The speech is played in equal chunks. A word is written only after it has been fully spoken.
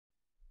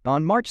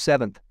On March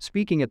 7,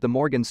 speaking at the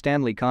Morgan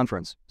Stanley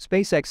conference,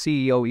 SpaceX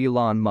CEO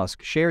Elon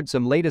Musk shared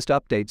some latest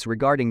updates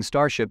regarding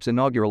Starship's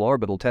inaugural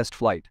orbital test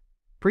flight.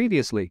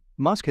 Previously,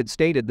 Musk had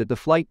stated that the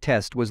flight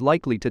test was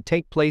likely to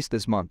take place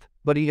this month,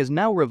 but he has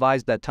now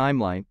revised that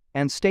timeline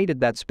and stated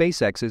that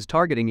SpaceX is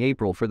targeting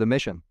April for the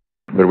mission.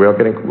 But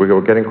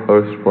we're getting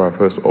close for our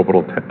first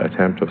orbital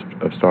attempt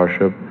of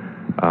Starship.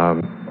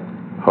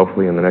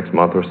 Hopefully in the next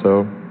month or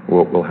so,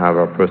 we'll have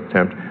our first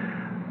attempt.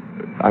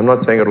 I'm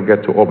not saying it'll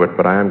get to orbit,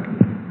 but I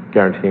am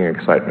guaranteeing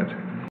excitement.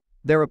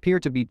 There appear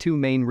to be two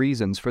main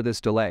reasons for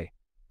this delay.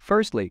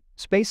 Firstly,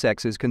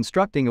 SpaceX is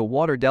constructing a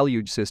water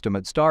deluge system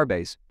at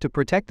Starbase to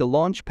protect the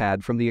launch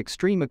pad from the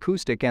extreme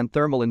acoustic and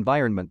thermal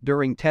environment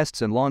during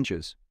tests and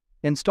launches.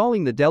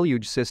 Installing the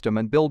deluge system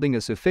and building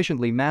a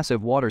sufficiently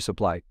massive water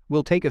supply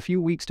will take a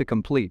few weeks to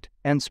complete,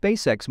 and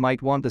SpaceX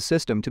might want the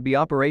system to be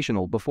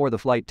operational before the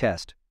flight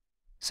test.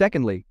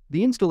 Secondly,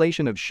 the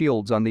installation of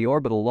shields on the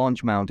orbital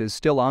launch mount is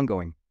still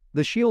ongoing.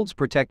 The shields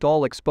protect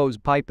all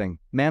exposed piping,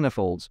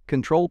 manifolds,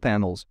 control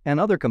panels, and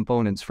other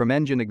components from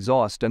engine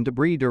exhaust and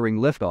debris during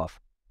liftoff.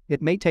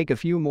 It may take a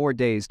few more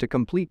days to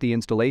complete the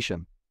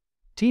installation.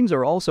 Teams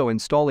are also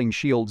installing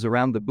shields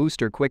around the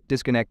booster quick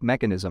disconnect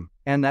mechanism,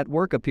 and that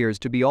work appears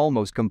to be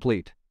almost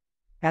complete.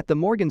 At the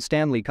Morgan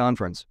Stanley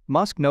conference,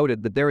 Musk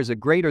noted that there is a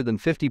greater than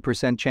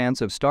 50%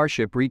 chance of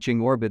Starship reaching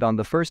orbit on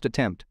the first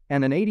attempt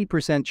and an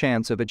 80%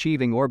 chance of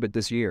achieving orbit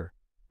this year.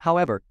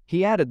 However,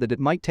 he added that it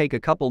might take a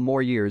couple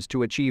more years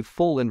to achieve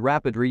full and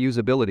rapid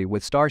reusability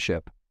with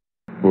Starship.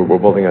 We're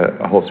building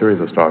a whole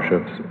series of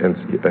Starships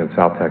in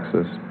South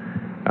Texas,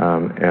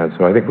 and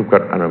so I think we've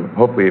got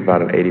hopefully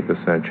about an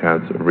 80%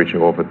 chance of reaching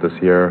orbit this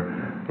year.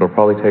 It'll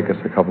probably take us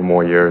a couple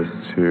more years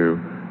to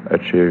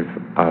achieve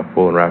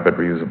full and rapid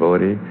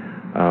reusability,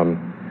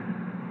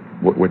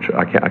 which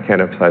I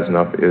can't emphasize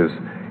enough is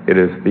it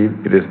is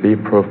the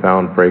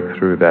profound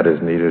breakthrough that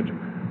is needed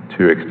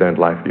to extend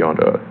life beyond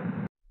Earth.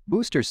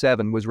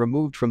 Booster-7 was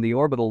removed from the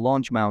orbital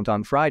launch mount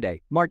on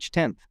Friday, March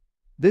 10.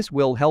 This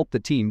will help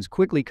the teams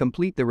quickly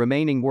complete the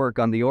remaining work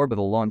on the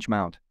orbital launch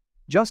mount.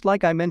 Just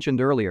like I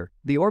mentioned earlier,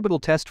 the orbital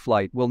test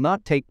flight will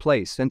not take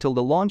place until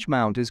the launch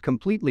mount is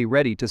completely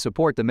ready to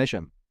support the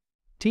mission.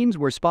 Teams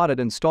were spotted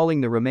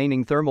installing the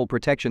remaining thermal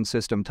protection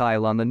system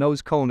tile on the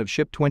nose cone of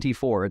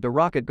Ship-24 at the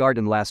Rocket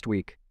Garden last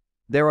week.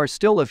 There are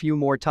still a few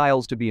more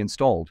tiles to be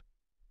installed.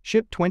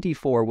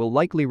 Ship-24 will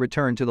likely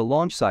return to the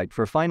launch site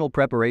for final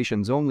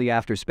preparations only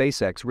after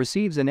SpaceX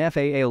receives an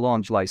FAA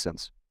launch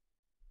license.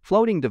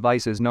 Floating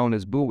devices known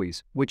as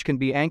buoys, which can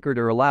be anchored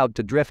or allowed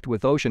to drift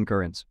with ocean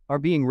currents, are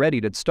being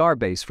readied at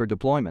Starbase for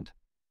deployment.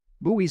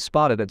 Buoys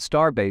spotted at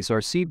Starbase are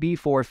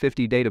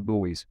CB-450 data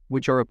buoys,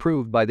 which are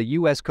approved by the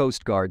U.S.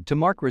 Coast Guard to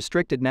mark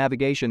restricted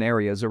navigation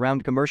areas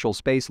around commercial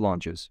space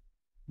launches.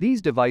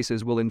 These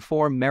devices will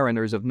inform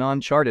mariners of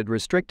non-charted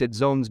restricted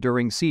zones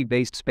during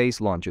sea-based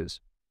space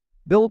launches.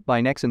 Built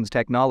by Nexans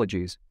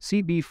Technologies,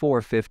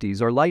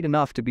 CB-450s are light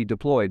enough to be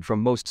deployed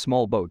from most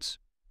small boats.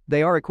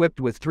 They are equipped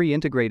with 3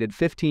 integrated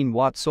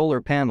 15-watt solar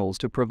panels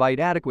to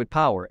provide adequate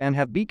power and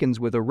have beacons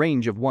with a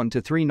range of 1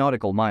 to 3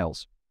 nautical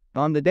miles.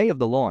 On the day of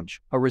the launch,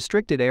 a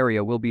restricted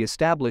area will be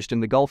established in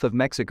the Gulf of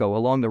Mexico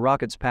along the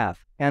rocket's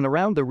path and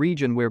around the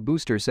region where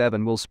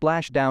Booster-7 will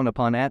splash down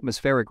upon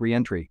atmospheric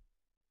re-entry.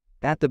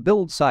 At the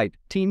build site,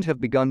 teams have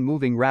begun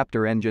moving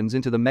Raptor engines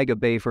into the Mega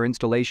Bay for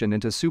installation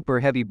into Super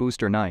Heavy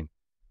Booster-9.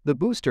 The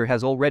booster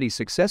has already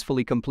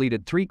successfully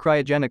completed 3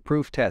 cryogenic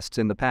proof tests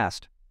in the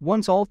past.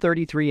 Once all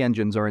 33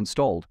 engines are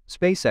installed,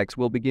 SpaceX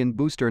will begin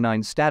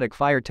Booster-9's static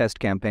fire test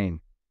campaign.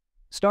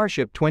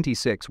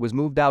 Starship-26 was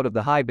moved out of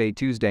the high bay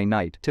Tuesday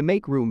night to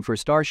make room for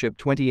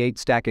Starship-28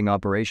 stacking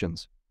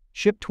operations.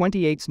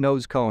 Ship-28's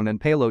nose cone and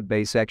payload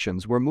bay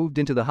sections were moved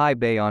into the high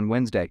bay on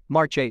Wednesday,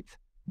 March 8.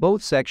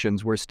 Both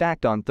sections were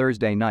stacked on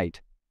Thursday night.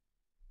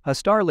 A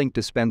Starlink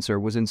dispenser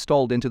was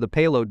installed into the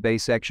payload bay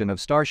section of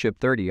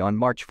Starship-30 on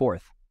March 4.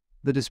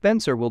 The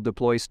dispenser will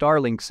deploy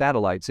Starlink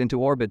satellites into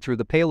orbit through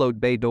the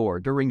payload bay door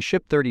during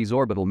Ship-30's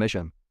orbital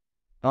mission.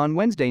 On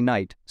Wednesday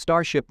night,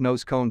 Starship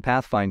Nosecone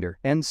Pathfinder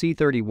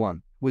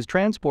NC-31 was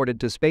transported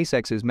to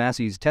SpaceX's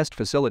Massey's test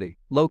facility,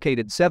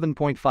 located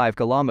 7.5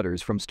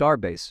 kilometers from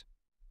Starbase.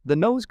 The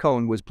nose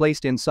cone was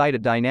placed inside a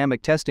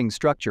dynamic testing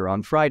structure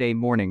on Friday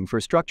morning for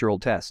structural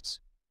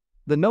tests.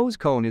 The nose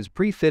cone is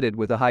pre-fitted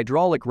with a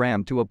hydraulic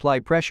ram to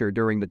apply pressure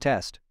during the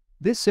test.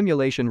 This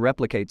simulation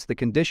replicates the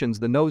conditions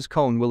the nose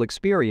cone will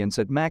experience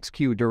at max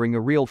Q during a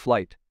real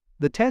flight.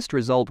 The test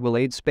result will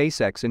aid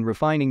SpaceX in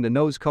refining the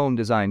nose cone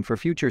design for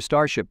future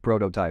Starship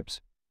prototypes.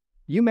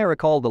 You may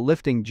recall the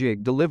lifting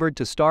jig delivered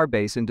to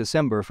Starbase in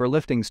December for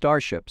lifting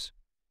Starships.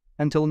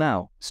 Until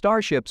now,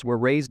 Starships were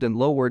raised and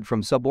lowered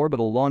from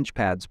suborbital launch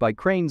pads by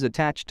cranes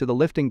attached to the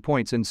lifting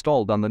points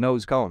installed on the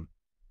nose cone.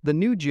 The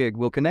new jig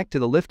will connect to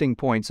the lifting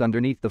points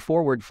underneath the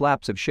forward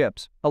flaps of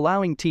ships,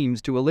 allowing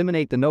teams to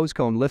eliminate the nose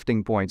cone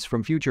lifting points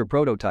from future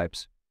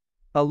prototypes.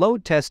 A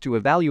load test to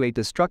evaluate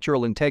the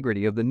structural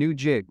integrity of the new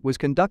jig was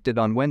conducted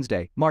on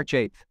Wednesday, March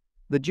 8.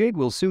 The jig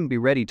will soon be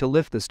ready to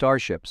lift the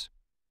Starships.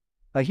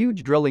 A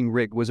huge drilling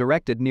rig was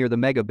erected near the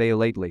Mega Bay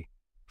lately.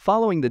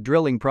 Following the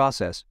drilling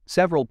process,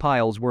 several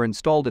piles were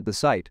installed at the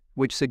site,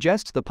 which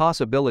suggests the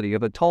possibility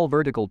of a tall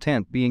vertical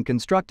tent being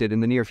constructed in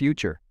the near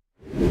future.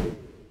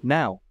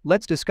 Now,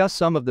 let's discuss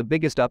some of the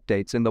biggest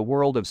updates in the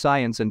world of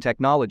science and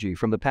technology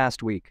from the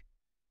past week.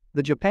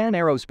 The Japan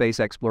Aerospace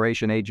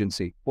Exploration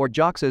Agency, or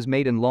JAXA's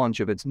maiden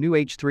launch of its new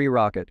H-3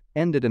 rocket,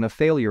 ended in a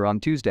failure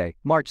on Tuesday,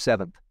 March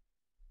 7.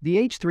 The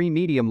H-3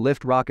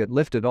 medium-lift rocket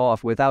lifted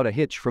off without a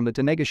hitch from the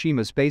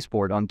Tanegashima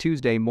spaceport on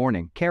Tuesday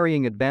morning,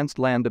 carrying Advanced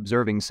Land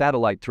Observing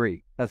Satellite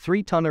 3, a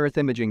 3-ton Earth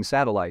imaging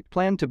satellite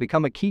planned to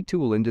become a key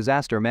tool in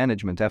disaster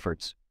management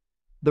efforts.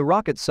 The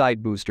rocket's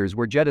side boosters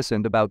were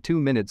jettisoned about 2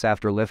 minutes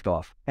after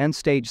liftoff, and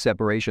stage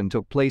separation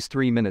took place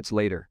 3 minutes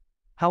later.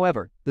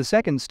 However, the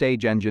second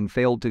stage engine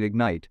failed to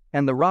ignite,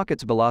 and the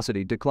rocket's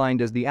velocity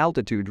declined as the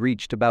altitude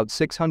reached about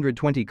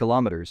 620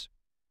 kilometers.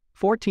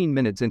 14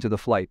 minutes into the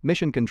flight,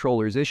 mission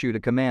controllers issued a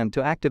command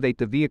to activate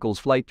the vehicle's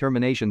flight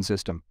termination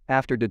system,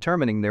 after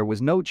determining there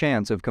was no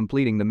chance of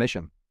completing the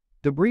mission.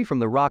 Debris from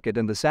the rocket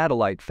and the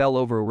satellite fell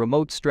over a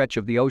remote stretch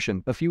of the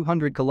ocean a few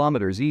hundred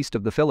kilometers east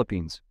of the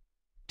Philippines.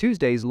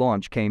 Tuesday's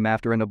launch came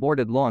after an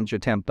aborted launch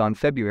attempt on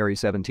February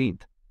 17.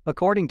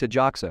 According to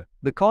JAXA,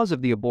 the cause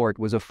of the abort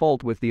was a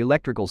fault with the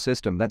electrical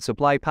system that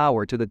supply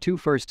power to the 2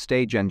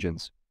 first-stage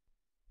engines.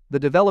 The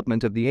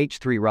development of the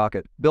H-3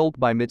 rocket, built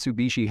by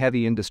Mitsubishi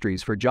Heavy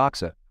Industries for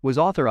JAXA, was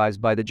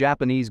authorized by the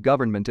Japanese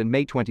government in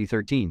May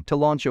 2013 to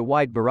launch a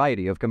wide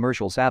variety of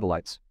commercial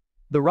satellites.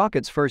 The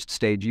rocket's first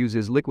stage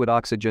uses liquid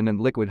oxygen and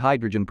liquid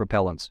hydrogen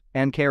propellants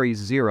and carries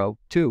 0,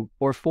 2,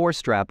 or 4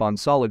 strap-on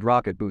solid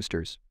rocket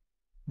boosters.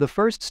 The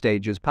first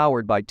stage is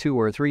powered by 2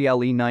 or 3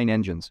 LE-9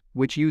 engines,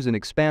 which use an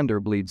expander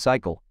bleed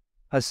cycle.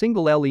 A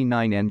single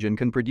LE-9 engine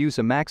can produce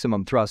a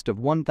maximum thrust of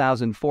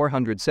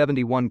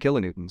 1,471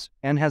 kilonewtons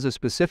and has a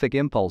specific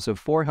impulse of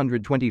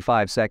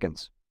 425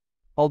 seconds.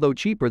 Although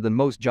cheaper than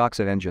most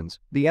JAXA engines,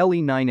 the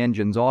LE-9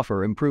 engines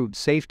offer improved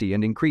safety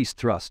and increased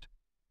thrust.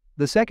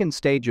 The second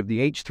stage of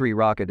the H-3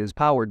 rocket is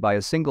powered by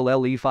a single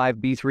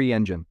LE-5B3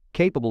 engine,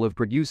 capable of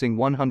producing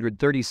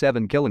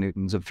 137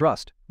 kilonewtons of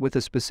thrust, with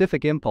a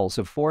specific impulse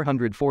of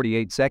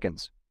 448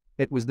 seconds.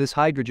 It was this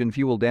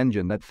hydrogen-fueled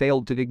engine that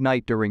failed to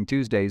ignite during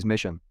Tuesday's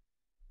mission.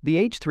 The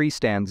H-3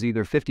 stands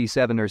either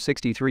 57 or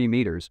 63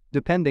 meters,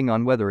 depending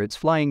on whether it's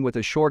flying with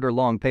a short or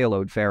long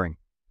payload fairing.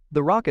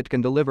 The rocket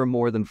can deliver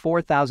more than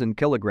 4,000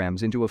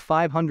 kilograms into a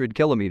 500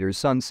 kilometers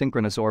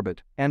sun-synchronous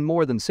orbit and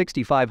more than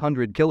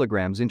 6,500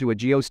 kilograms into a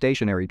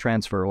geostationary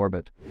transfer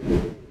orbit.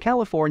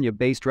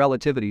 California-based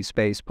Relativity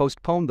Space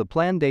postponed the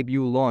planned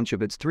debut launch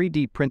of its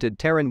 3D-printed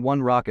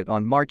Terran-1 rocket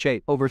on March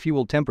 8 over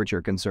fuel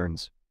temperature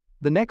concerns.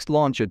 The next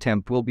launch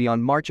attempt will be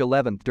on March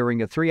 11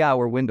 during a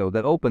 3-hour window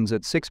that opens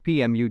at 6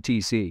 p.m.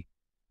 UTC.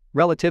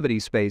 Relativity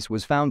Space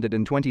was founded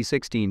in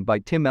 2016 by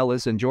Tim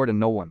Ellis and Jordan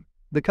Nolan.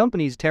 The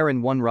company's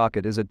Terran-1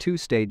 rocket is a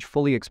 2-stage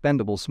fully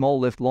expendable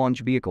small-lift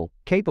launch vehicle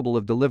capable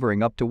of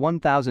delivering up to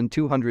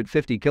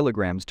 1,250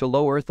 kilograms to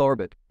low Earth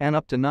orbit and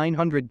up to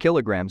 900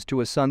 kilograms to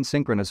a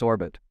sun-synchronous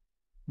orbit.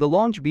 The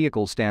launch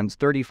vehicle stands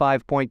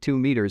 35.2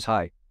 meters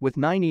high, with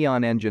 9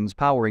 Eon engines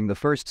powering the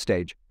first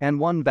stage and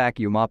 1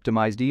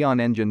 vacuum-optimized Eon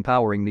engine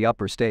powering the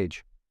upper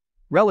stage.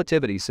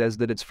 Relativity says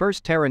that its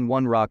first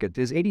Terran-1 rocket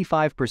is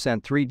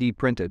 85% 3D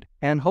printed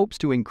and hopes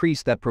to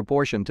increase that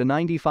proportion to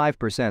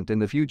 95% in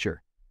the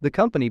future. The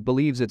company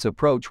believes its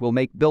approach will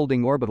make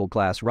building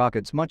orbital-class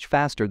rockets much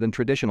faster than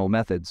traditional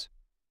methods.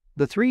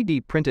 The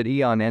 3D printed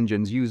Eon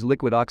engines use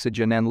liquid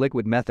oxygen and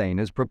liquid methane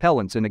as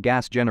propellants in a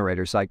gas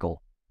generator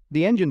cycle.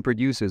 The engine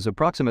produces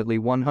approximately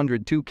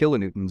 102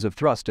 kilonewtons of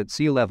thrust at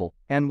sea level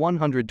and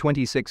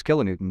 126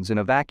 kilonewtons in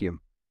a vacuum.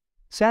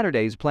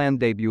 Saturday's planned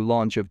debut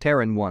launch of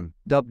Terran-1,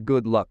 dubbed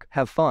Good Luck,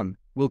 Have Fun,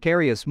 will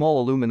carry a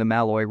small aluminum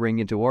alloy ring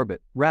into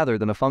orbit rather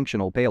than a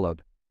functional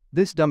payload.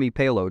 This dummy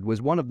payload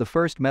was one of the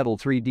first metal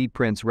 3D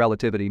prints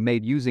Relativity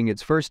made using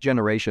its first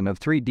generation of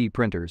 3D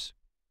printers.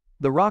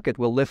 The rocket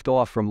will lift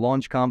off from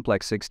Launch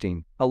Complex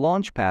 16, a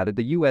launch pad at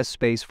the U.S.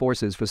 Space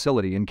Force's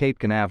facility in Cape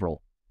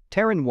Canaveral.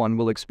 Terran-1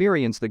 will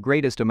experience the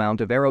greatest amount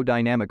of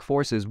aerodynamic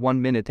forces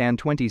 1 minute and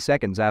 20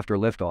 seconds after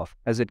liftoff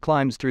as it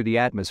climbs through the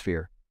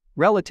atmosphere.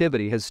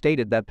 Relativity has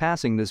stated that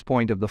passing this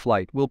point of the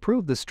flight will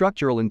prove the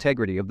structural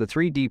integrity of the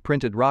 3D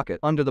printed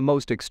rocket under the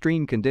most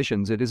extreme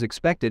conditions it is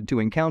expected to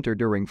encounter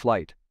during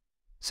flight.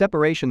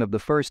 Separation of the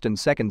first and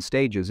second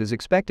stages is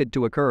expected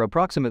to occur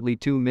approximately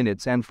 2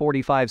 minutes and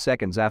 45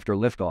 seconds after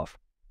liftoff.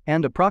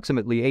 And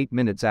approximately 8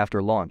 minutes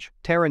after launch,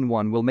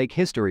 Terran-1 will make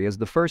history as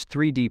the first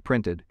 3D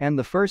printed and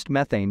the first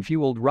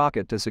methane-fueled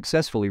rocket to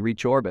successfully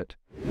reach orbit.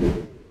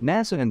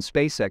 NASA and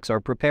SpaceX are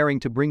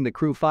preparing to bring the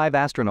Crew-5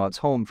 astronauts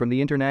home from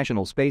the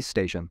International Space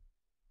Station.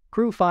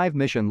 Crew-5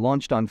 mission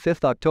launched on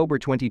 5 October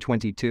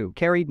 2022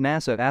 carried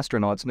NASA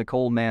astronauts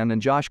Nicole Mann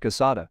and Josh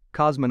Cassada,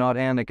 cosmonaut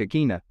Anna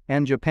Kokina,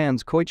 and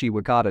Japan's Koichi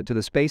Wakata to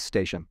the space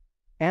station.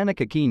 Anna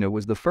Kokina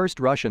was the first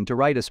Russian to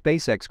ride a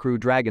SpaceX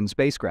Crew-Dragon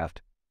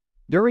spacecraft.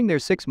 During their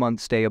 6-month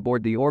stay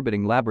aboard the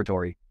orbiting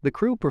laboratory, the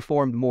crew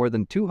performed more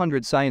than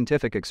 200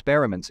 scientific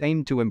experiments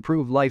aimed to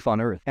improve life on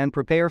Earth and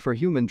prepare for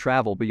human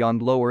travel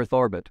beyond low Earth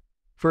orbit.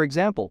 For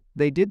example,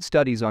 they did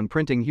studies on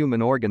printing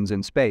human organs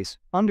in space,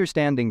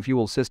 understanding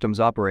fuel systems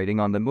operating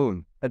on the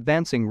moon,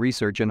 advancing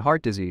research in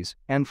heart disease,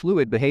 and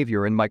fluid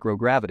behavior in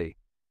microgravity.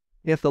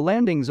 If the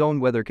landing zone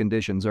weather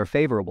conditions are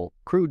favorable,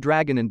 Crew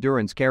Dragon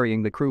Endurance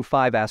carrying the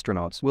Crew-5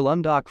 astronauts will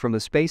undock from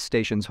the space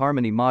station's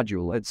Harmony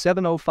module at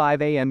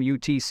 7:05 a.m.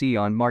 UTC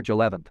on March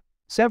 11.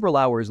 Several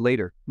hours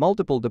later,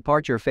 multiple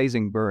departure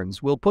phasing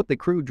burns will put the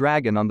Crew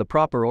Dragon on the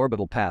proper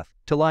orbital path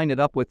to line it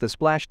up with the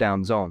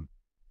splashdown zone.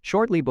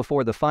 Shortly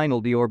before the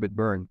final deorbit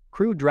burn,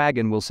 Crew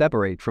Dragon will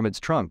separate from its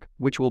trunk,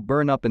 which will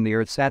burn up in the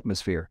Earth's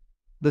atmosphere.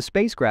 The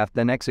spacecraft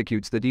then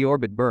executes the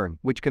deorbit burn,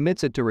 which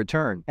commits it to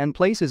return and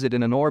places it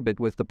in an orbit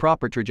with the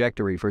proper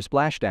trajectory for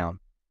splashdown.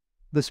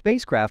 The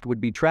spacecraft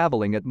would be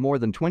traveling at more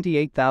than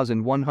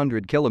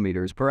 28,100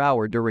 km per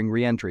hour during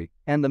re-entry,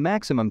 and the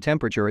maximum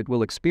temperature it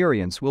will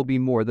experience will be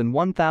more than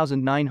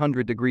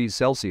 1,900 degrees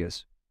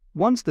Celsius.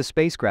 Once the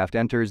spacecraft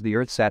enters the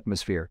Earth's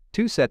atmosphere,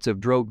 2 sets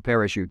of drogue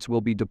parachutes will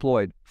be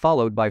deployed,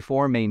 followed by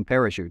 4 main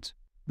parachutes.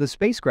 The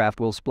spacecraft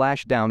will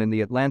splash down in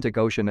the Atlantic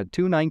Ocean at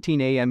 2:19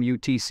 a.m.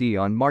 UTC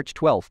on March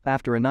 12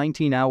 after a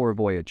 19-hour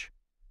voyage.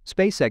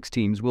 SpaceX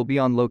teams will be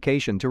on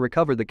location to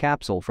recover the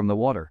capsule from the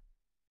water.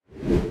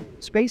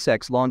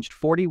 SpaceX launched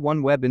 40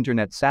 OneWeb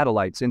Internet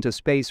satellites into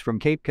space from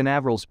Cape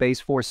Canaveral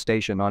Space Force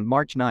Station on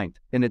March 9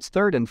 in its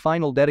third and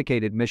final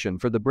dedicated mission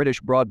for the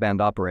British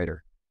broadband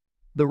operator.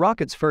 The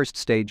rocket's first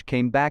stage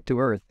came back to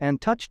Earth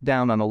and touched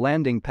down on a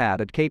landing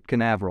pad at Cape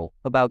Canaveral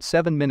about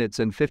 7 minutes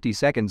and 50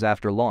 seconds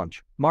after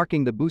launch,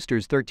 marking the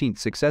booster's 13th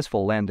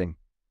successful landing.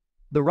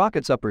 The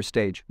rocket's upper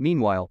stage,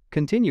 meanwhile,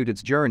 continued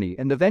its journey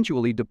and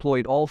eventually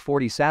deployed all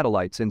 40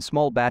 satellites in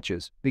small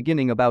batches,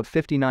 beginning about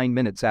 59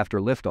 minutes after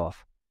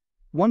liftoff.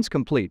 Once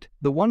complete,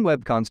 the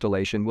OneWeb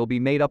constellation will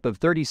be made up of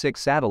 36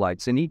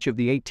 satellites in each of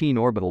the 18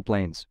 orbital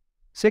planes.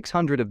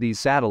 600 of these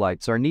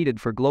satellites are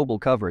needed for global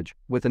coverage,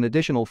 with an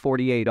additional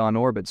 48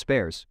 on-orbit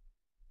spares.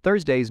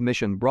 Thursday's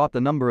mission brought the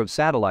number of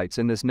satellites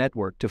in this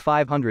network to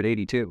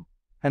 582.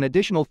 An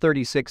additional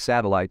 36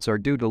 satellites are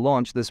due to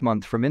launch this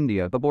month from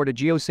India aboard a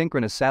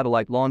geosynchronous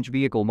satellite launch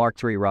vehicle Mark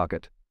III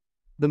rocket.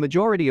 The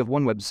majority of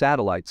OneWeb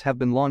satellites have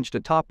been launched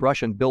atop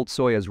Russian-built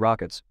Soyuz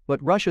rockets,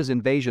 but Russia's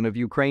invasion of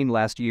Ukraine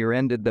last year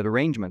ended that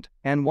arrangement,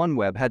 and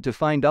OneWeb had to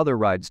find other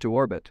rides to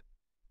orbit.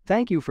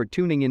 Thank you for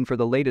tuning in for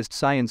the latest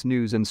science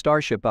news and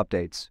Starship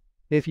updates.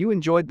 If you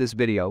enjoyed this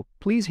video,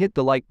 please hit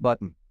the like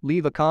button,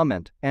 leave a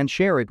comment, and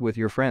share it with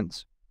your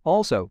friends.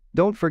 Also,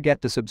 don't forget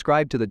to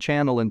subscribe to the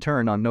channel and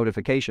turn on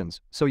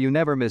notifications so you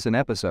never miss an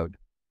episode.